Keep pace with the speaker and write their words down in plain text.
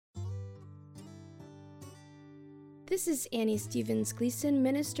This is Annie Stevens Gleason,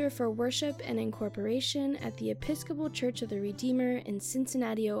 Minister for Worship and Incorporation at the Episcopal Church of the Redeemer in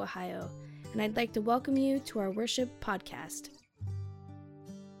Cincinnati, Ohio, and I'd like to welcome you to our worship podcast.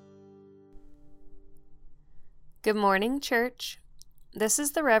 Good morning, church. This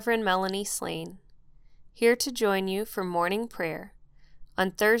is the Reverend Melanie Slane, here to join you for morning prayer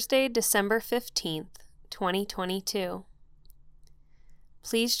on Thursday, December 15th, 2022.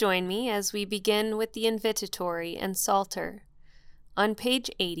 Please join me as we begin with the Invitatory and Psalter on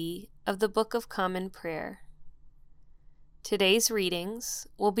page 80 of the Book of Common Prayer. Today's readings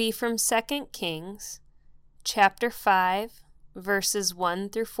will be from 2 Kings, chapter 5, verses 1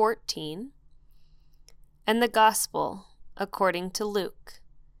 through 14, and the Gospel according to Luke,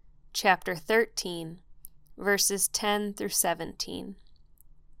 chapter 13, verses 10 through 17.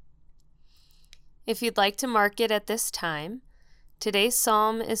 If you'd like to mark it at this time, today's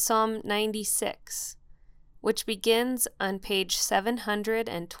psalm is Psalm 96, which begins on page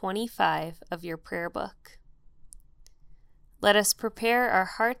 725 of your prayer book. Let us prepare our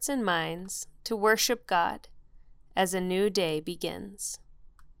hearts and minds to worship God as a new day begins.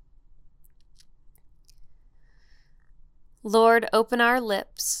 Lord, open our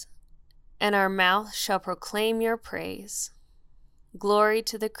lips, and our mouth shall proclaim your praise. Glory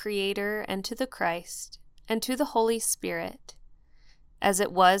to the Creator, and to the Christ, and to the Holy Spirit, as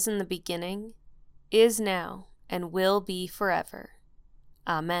it was in the beginning, is now, and will be forever.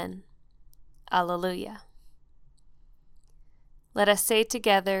 Amen. Alleluia. Let us say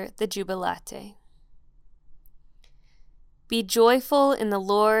together the Jubilate. Be joyful in the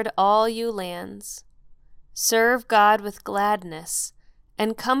Lord, all you lands. Serve God with gladness,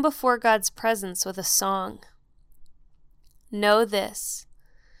 and come before God's presence with a song. Know this: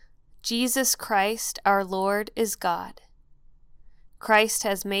 Jesus Christ, our Lord, is God. Christ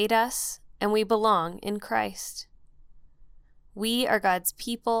has made us, and we belong in Christ. We are God's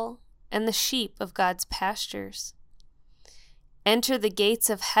people and the sheep of God's pastures. Enter the gates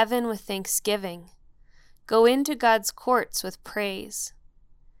of heaven with thanksgiving. Go into God's courts with praise.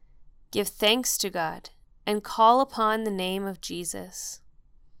 Give thanks to God and call upon the name of Jesus.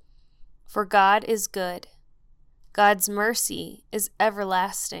 For God is good. God's mercy is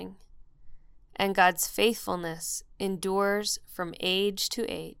everlasting, and God's faithfulness endures from age to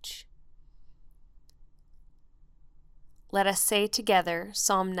age. Let us say together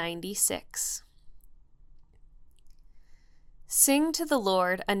Psalm 96. Sing to the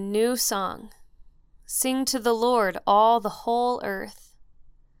Lord a new song. Sing to the Lord all the whole earth.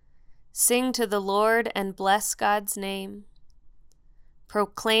 Sing to the Lord and bless God's name.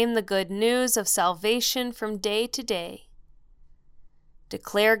 Proclaim the good news of salvation from day to day.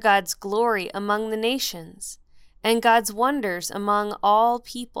 Declare God's glory among the nations, and God's wonders among all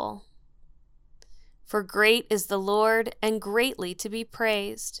people. For great is the Lord, and greatly to be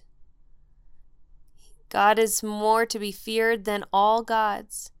praised. God is more to be feared than all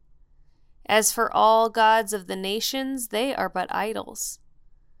gods. As for all gods of the nations, they are but idols.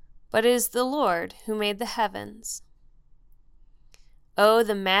 But it is the Lord who made the heavens. Oh,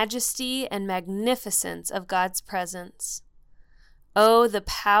 the majesty and magnificence of God's presence. Oh, the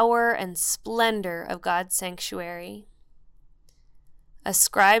power and splendor of God's sanctuary.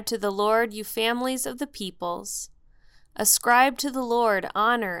 Ascribe to the Lord, you families of the peoples. Ascribe to the Lord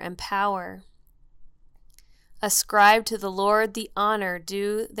honor and power. Ascribe to the Lord the honor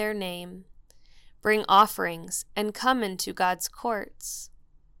due their name. Bring offerings and come into God's courts.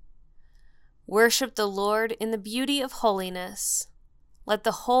 Worship the Lord in the beauty of holiness. Let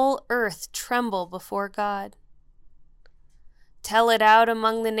the whole earth tremble before God. Tell it out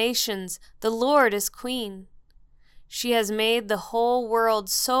among the nations, the Lord is Queen. She has made the whole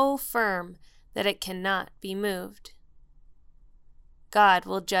world so firm that it cannot be moved. God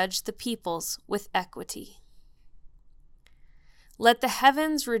will judge the peoples with equity. Let the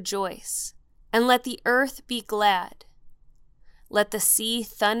heavens rejoice, and let the earth be glad. Let the sea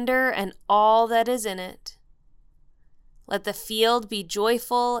thunder and all that is in it. Let the field be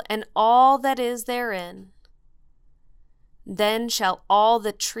joyful and all that is therein. Then shall all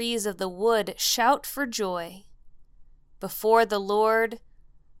the trees of the wood shout for joy before the Lord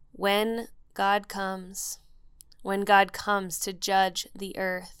when God comes to judge the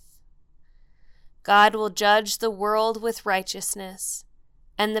earth. God will judge the world with righteousness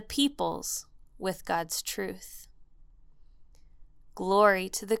and the peoples with God's truth. Glory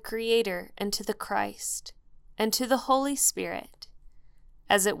to the Creator and to the Christ and to the Holy Spirit,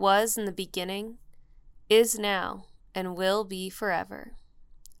 as it was in the beginning, is now, and will be forever.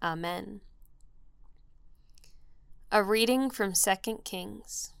 Amen. A reading from 2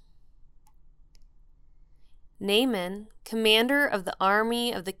 Kings. Naaman, commander of the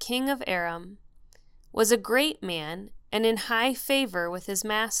army of the king of Aram, was a great man and in high favor with his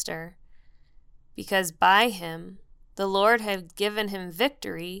master, because by him the Lord had given him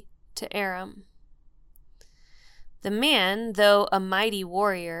victory to Aram. The man, though a mighty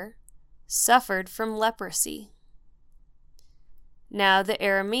warrior, suffered from leprosy. Now the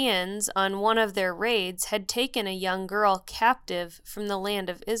Arameans on one of their raids had taken a young girl captive from the land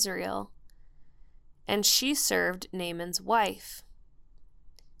of Israel, and she served Naaman's wife.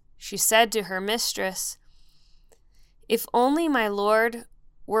 She said to her mistress, "If only my lord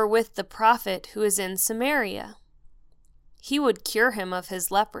were with the prophet who is in Samaria, he would cure him of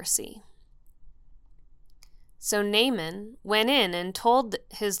his leprosy." So Naaman went in and told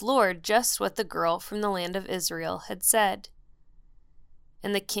his lord just what the girl from the land of Israel had said.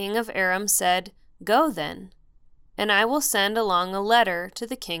 And the king of Aram said, "Go then, and I will send along a letter to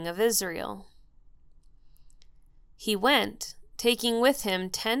the king of Israel." He went, taking with him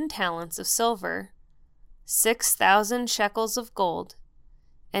 10 talents of silver, 6,000 shekels of gold,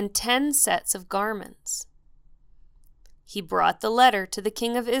 and 10 sets of garments. He brought the letter to the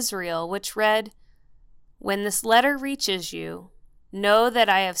king of Israel, which read, "When this letter reaches you, know that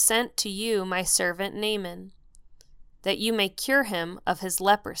I have sent to you my servant Naaman, that you may cure him of his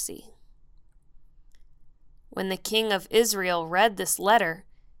leprosy." When the king of Israel read this letter,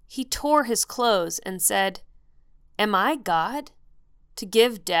 he tore his clothes and said, "Am I God, to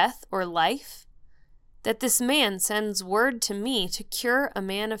give death or life, that this man sends word to me to cure a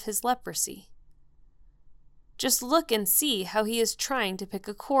man of his leprosy? Just look and see how he is trying to pick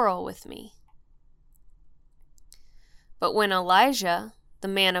a quarrel with me." But when Elijah, the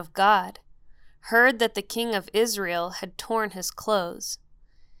man of God, heard that the king of Israel had torn his clothes,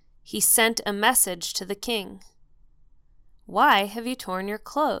 he sent a message to the king. "Why have you torn your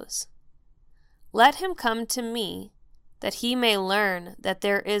clothes? Let him come to me, that he may learn that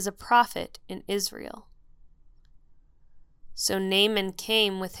there is a prophet in Israel." So Naaman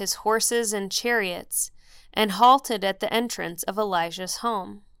came with his horses and chariots and halted at the entrance of Elijah's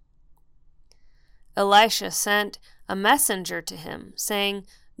home. Elisha sent a messenger to him, saying,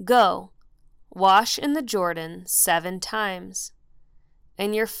 "Go, wash in the Jordan 7 times,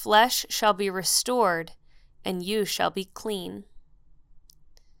 and your flesh shall be restored, and you shall be clean."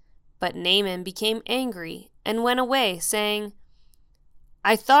 But Naaman became angry and went away, saying,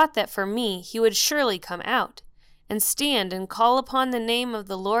 "I thought that for me he would surely come out and stand and call upon the name of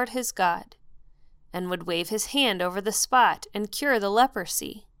the Lord his God, and would wave his hand over the spot and cure the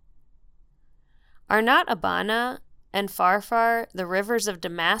leprosy. Are not Abana and Pharpar, the rivers of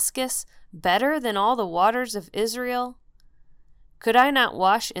Damascus, better than all the waters of Israel? Could I not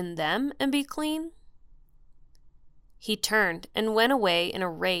wash in them and be clean?" He turned and went away in a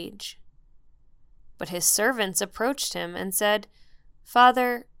rage. But his servants approached him and said,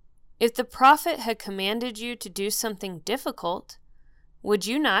 "Father, if the prophet had commanded you to do something difficult, would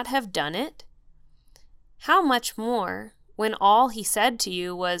you not have done it? How much more, when all he said to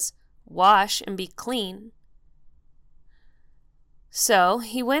you was, 'Wash and be clean'?" So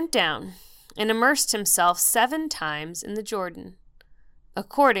he went down and immersed himself 7 times in the Jordan,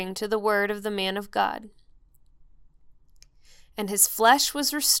 according to the word of the man of God. And his flesh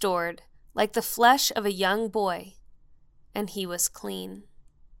was restored like the flesh of a young boy, and he was clean.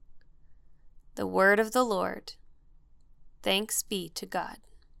 The word of the Lord. Thanks be to God.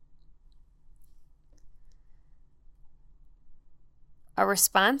 Our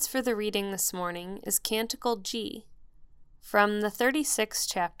response for the reading this morning is Canticle G, from the 36th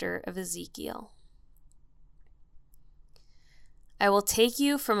chapter of Ezekiel. "I will take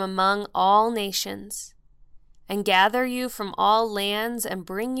you from among all nations, and gather you from all lands and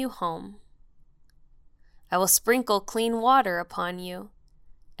bring you home. I will sprinkle clean water upon you,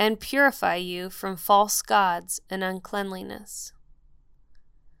 and purify you from false gods and uncleanliness.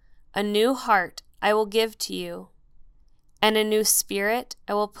 A new heart I will give to you, and a new spirit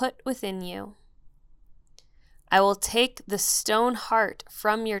I will put within you. I will take the stone heart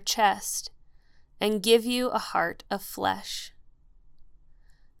from your chest and give you a heart of flesh.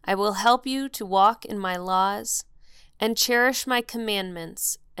 I will help you to walk in my laws and cherish my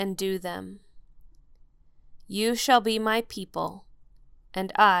commandments and do them. You shall be my people,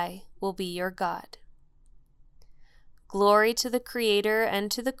 and I will be your God. Glory to the Creator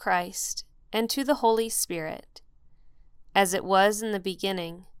and to the Christ and to the Holy Spirit, as it was in the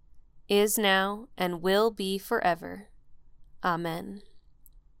beginning, is now, and will be forever. Amen."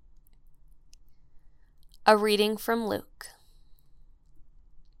 A reading from Luke.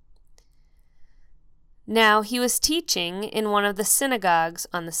 Now he was teaching in one of the synagogues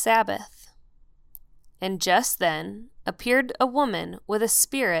on the Sabbath. And just then appeared a woman with a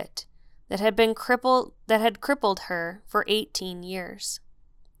spirit that had crippled her for 18 years.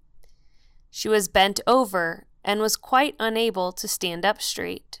 She was bent over and was quite unable to stand up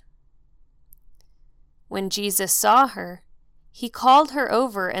straight. When Jesus saw her, he called her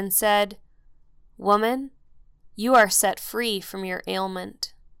over and said, "Woman, you are set free from your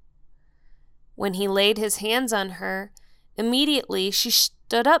ailment." When he laid his hands on her, immediately she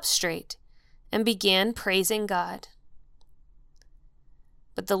stood up straight and began praising God.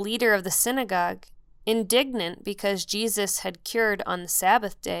 But the leader of the synagogue, indignant because Jesus had cured on the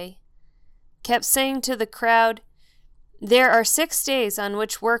Sabbath day, kept saying to the crowd, "There are 6 days on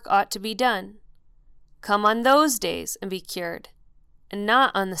which work ought to be done. Come on those days and be cured, and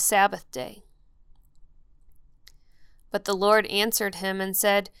not on the Sabbath day." But the Lord answered him and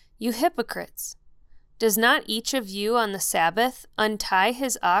said, "You hypocrites! Does not each of you on the Sabbath untie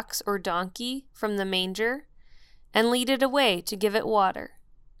his ox or donkey from the manger and lead it away to give it water?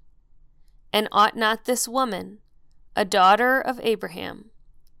 And ought not this woman, a daughter of Abraham,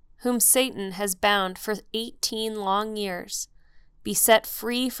 whom Satan has bound for 18 long years, be set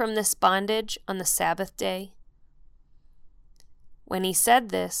free from this bondage on the Sabbath day?" When he said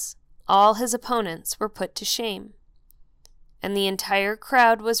this, all his opponents were put to shame, and the entire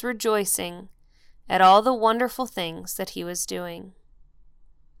crowd was rejoicing at all the wonderful things that he was doing.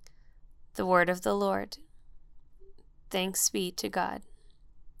 The word of the Lord. Thanks be to God.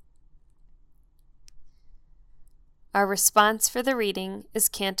 Our response for the reading is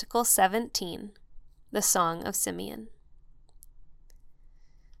Canticle 17, the Song of Simeon.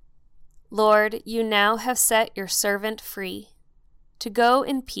 Lord, you now have set your servant free, to go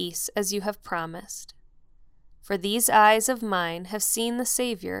in peace as you have promised. For these eyes of mine have seen the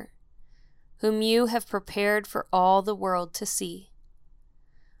Savior, whom you have prepared for all the world to see,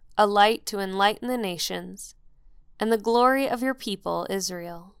 a light to enlighten the nations, and the glory of your people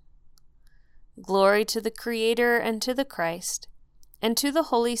Israel. Glory to the Creator and to the Christ, and to the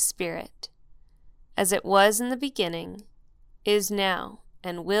Holy Spirit, as it was in the beginning, is now,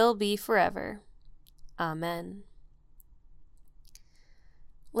 and will be forever. Amen.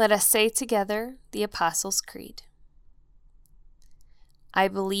 Let us say together the Apostles' Creed. I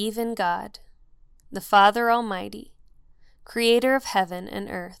believe in God, the Father Almighty, Creator of heaven and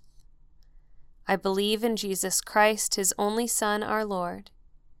earth. I believe in Jesus Christ, his only Son, our Lord.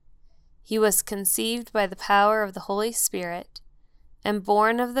 He was conceived by the power of the Holy Spirit and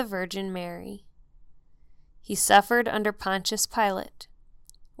born of the Virgin Mary. He suffered under Pontius Pilate,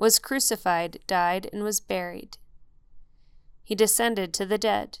 was crucified, died, and was buried. He descended to the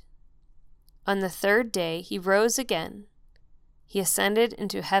dead. On the 3rd day he rose again. He ascended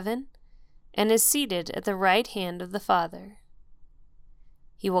into heaven and is seated at the right hand of the Father.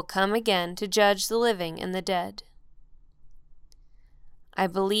 He will come again to judge the living and the dead. I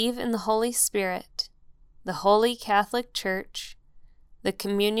believe in the Holy Spirit, the Holy Catholic Church, the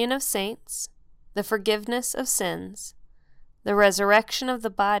communion of saints, the forgiveness of sins, the resurrection of the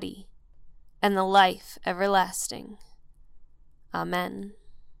body, and the life everlasting. Amen.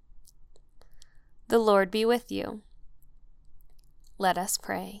 The Lord be with you. Let us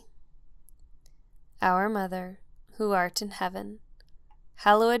pray. Our Mother, who art in heaven,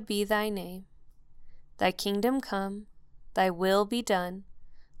 hallowed be thy name. Thy kingdom come, thy will be done,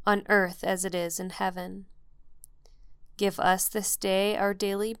 on earth as it is in heaven. Give us this day our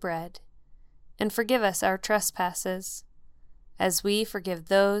daily bread, and forgive us our trespasses, as we forgive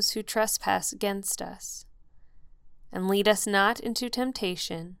those who trespass against us. And lead us not into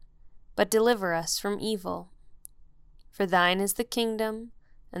temptation, but deliver us from evil. For thine is the kingdom,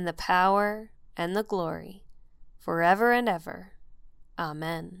 and the power, and the glory, forever and ever.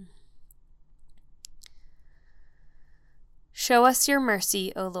 Amen. Show us your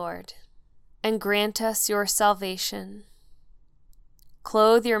mercy, O Lord, and grant us your salvation.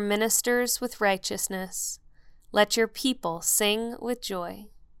 Clothe your ministers with righteousness. Let your people sing with joy.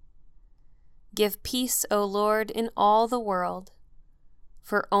 Give peace, O Lord, in all the world,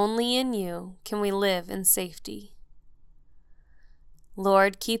 for only in you can we live in safety.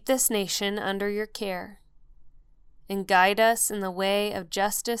 Lord, keep this nation under your care, and guide us in the way of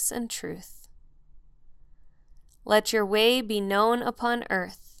justice and truth. Let your way be known upon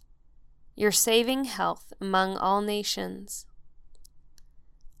earth, your saving health among all nations.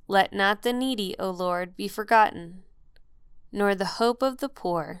 Let not the needy, O Lord, be forgotten, nor the hope of the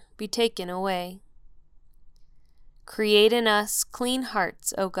poor be taken away. Create in us clean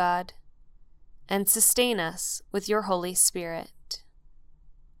hearts, O God, and sustain us with your Holy Spirit.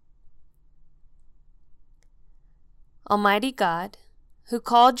 Almighty God, who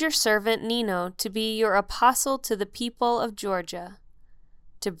called your servant Nino to be your apostle to the people of Georgia,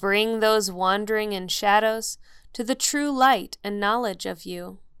 to bring those wandering in shadows to the true light and knowledge of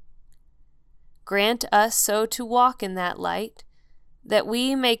you. Grant us so to walk in that light, that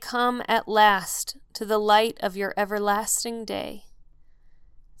we may come at last to the light of your everlasting day.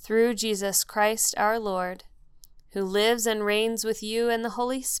 Through Jesus Christ our Lord, who lives and reigns with you and the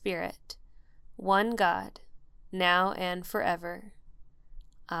Holy Spirit, one God, now and forever.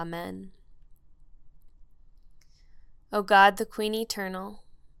 Amen. O God, the Queen Eternal,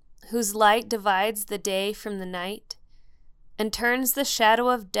 whose light divides the day from the night and turns the shadow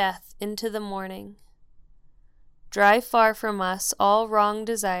of death into the morning, drive far from us all wrong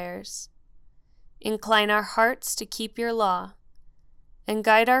desires, incline our hearts to keep your law, and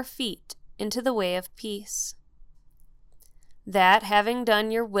guide our feet into the way of peace, that, having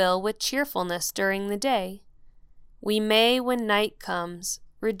done your will with cheerfulness during the day, we may, when night comes,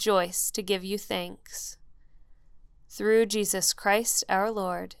 rejoice to give you thanks. Through Jesus Christ our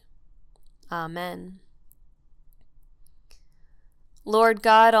Lord. Amen. Lord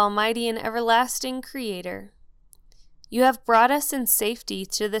God, almighty and everlasting Creator, you have brought us in safety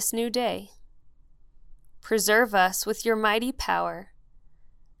to this new day. Preserve us with your mighty power,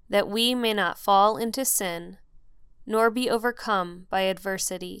 that we may not fall into sin, nor be overcome by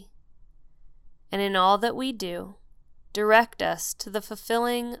adversity. And in all that we do, direct us to the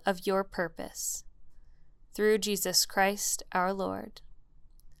fulfilling of your purpose. Through Jesus Christ our Lord.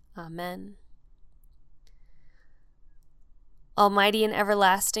 Amen. Almighty and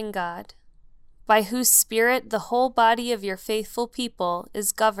everlasting God, by whose Spirit the whole body of your faithful people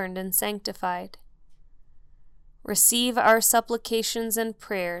is governed and sanctified, receive our supplications and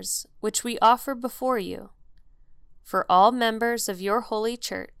prayers which we offer before you, for all members of your holy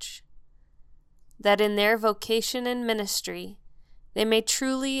church, that in their vocation and ministry they may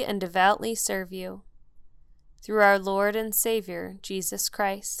truly and devoutly serve you, through our Lord and Savior, Jesus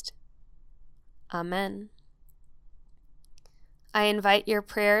Christ. Amen. I invite your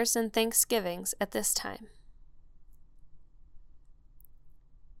prayers and thanksgivings at this time.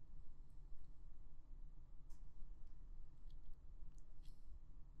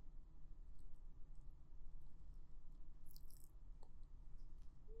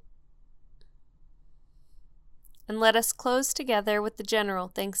 And let us close together with the general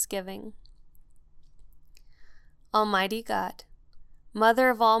thanksgiving. Almighty God, Mother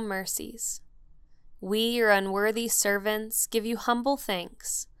of all mercies, we, your unworthy servants, give you humble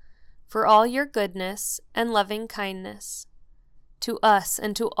thanks for all your goodness and loving kindness to us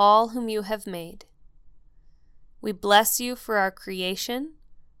and to all whom you have made. We bless you for our creation,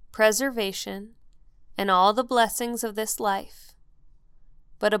 preservation, and all the blessings of this life,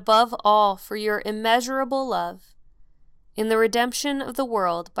 but above all for your immeasurable love in the redemption of the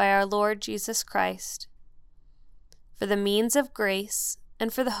world by our Lord Jesus Christ, for the means of grace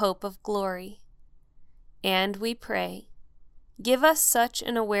and for the hope of glory. And we pray, give us such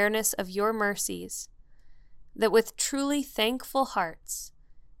an awareness of your mercies, that with truly thankful hearts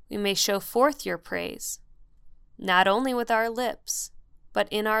we may show forth your praise, not only with our lips, but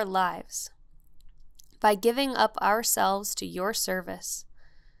in our lives, by giving up ourselves to your service,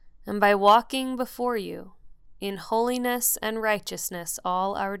 and by walking before you in holiness and righteousness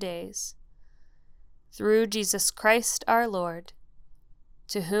all our days. Through Jesus Christ our Lord,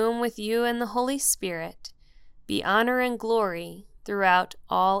 to whom with you and the Holy Spirit be honor and glory throughout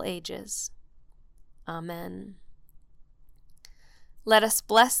all ages. Amen. Let us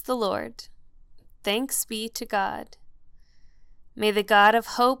bless the Lord. Thanks be to God. May the God of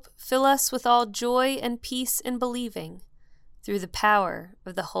hope fill us with all joy and peace in believing, through the power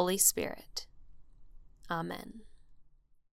of the Holy Spirit. Amen.